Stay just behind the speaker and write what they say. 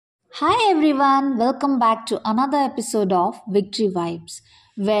Hi everyone, welcome back to another episode of Victory Vibes,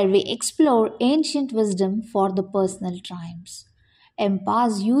 where we explore ancient wisdom for the personal triumphs,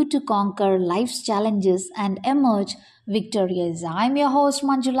 empowers you to conquer life's challenges and emerge victorious. I'm your host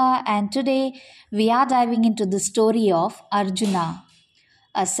Manjula, and today we are diving into the story of Arjuna,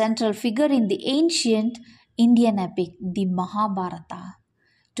 a central figure in the ancient Indian epic, the Mahabharata,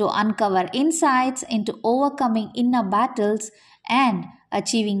 to uncover insights into overcoming inner battles and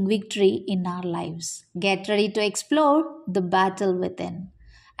achieving victory in our lives. Get ready to explore the battle within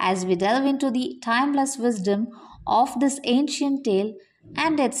as we delve into the timeless wisdom of this ancient tale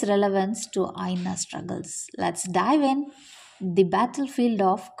and its relevance to our inner struggles. Let's dive in. The battlefield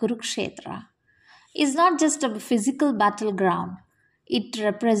of Kurukshetra is not just a physical battleground, it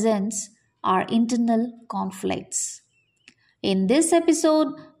represents our internal conflicts. In this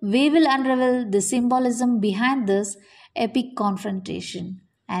episode, we will unravel the symbolism behind this epic confrontation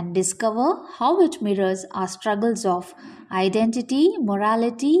and discover how it mirrors our struggles of identity,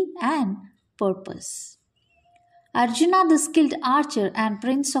 morality, and purpose. Arjuna, the skilled archer and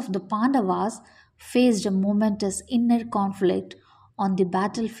prince of the Pandavas, faced a momentous inner conflict on the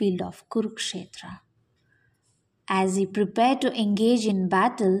battlefield of Kurukshetra. As he prepared to engage in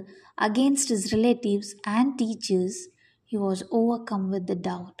battle against his relatives and teachers, he was overcome with the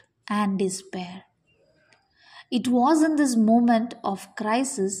doubt and despair. It was in this moment of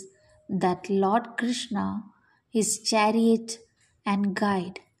crisis that Lord Krishna, his chariot and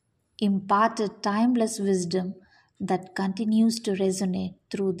guide, imparted timeless wisdom that continues to resonate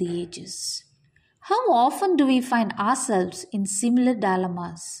through the ages. How often do we find ourselves in similar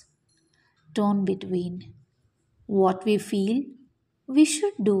dilemmas, torn between what we feel we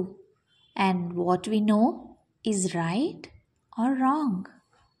should do and what we know is right or wrong?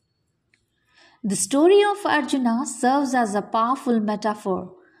 The story of Arjuna serves as a powerful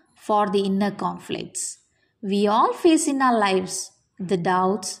metaphor for the inner conflicts we all face in our lives, the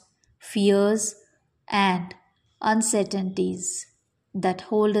doubts, fears, and uncertainties that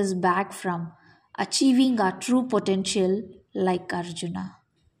hold us back from achieving our true potential like Arjuna.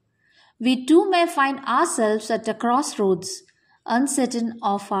 We too may find ourselves at a crossroads, uncertain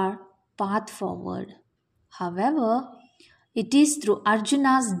of our path forward. However, it is through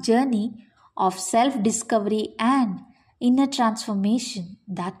Arjuna's journey of self discovery and inner transformation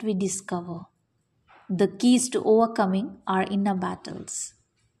that we discover the keys to overcoming our inner battles.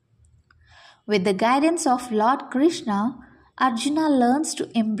 With the guidance of Lord Krishna, Arjuna learns to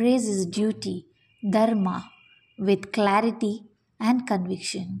embrace his duty, dharma, with clarity and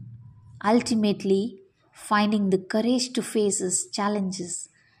conviction, ultimately finding the courage to face his challenges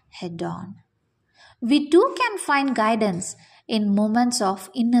head on. We too can find guidance in moments of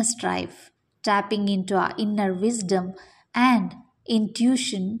inner strife, tapping into our inner wisdom and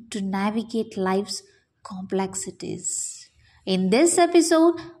intuition to navigate life's complexities. In this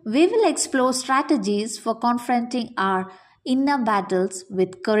episode, we will explore strategies for confronting our inner battles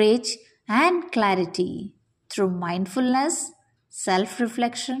with courage and clarity through mindfulness, self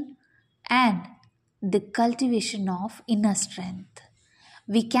reflection, and the cultivation of inner strength.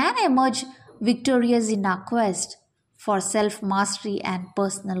 We can emerge victorious in our quest for self mastery and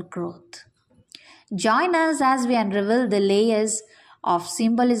personal growth. Join us as we unravel the layers of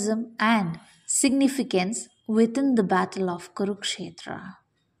symbolism and significance within the Battle of Kurukshetra.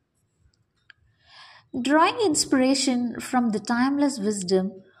 Drawing inspiration from the timeless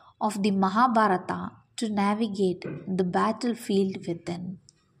wisdom of the Mahabharata to navigate the battlefield within.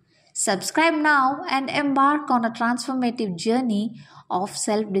 Subscribe now and embark on a transformative journey of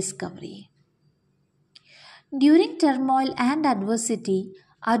self discovery. During turmoil and adversity,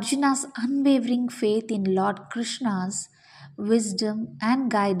 Arjuna's unwavering faith in Lord Krishna's wisdom and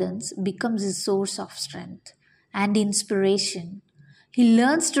guidance becomes his source of strength and inspiration. He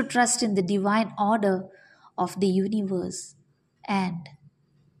learns to trust in the divine order of the universe and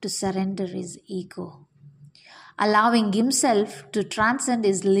to surrender his ego, allowing himself to transcend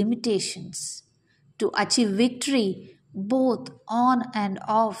his limitations, to achieve victory both on and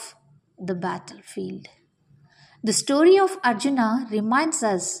off the battlefield. The story of Arjuna reminds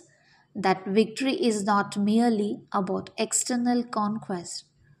us that victory is not merely about external conquest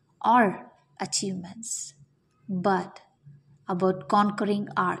or achievements, but about conquering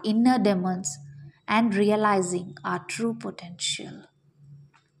our inner demons and realizing our true potential.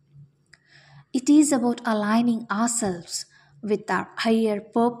 It is about aligning ourselves with our higher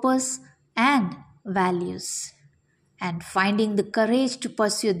purpose and values and finding the courage to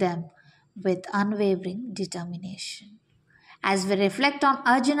pursue them with unwavering determination. As we reflect on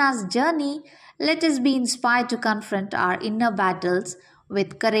Arjuna's journey, let us be inspired to confront our inner battles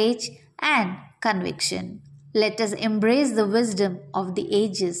with courage and conviction. Let us embrace the wisdom of the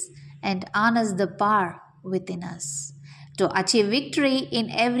ages and harness the power within us to achieve victory in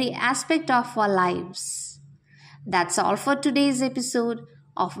every aspect of our lives. That's all for today's episode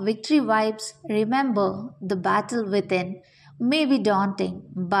of Victory Vibes. Remember, the battle within may be daunting,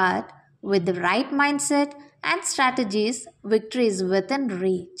 but with the right mindset and strategies, victory is within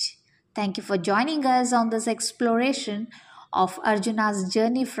reach. Thank you for joining us on this exploration of Arjuna's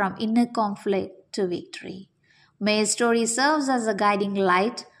journey from inner conflict to victory. May his story serves as a guiding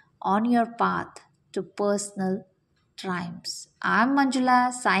light on your path to personal triumphs. I'm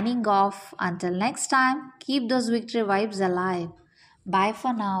Manjula signing off. Until next time, keep those victory vibes alive. Bye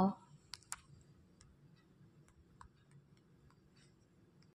for now.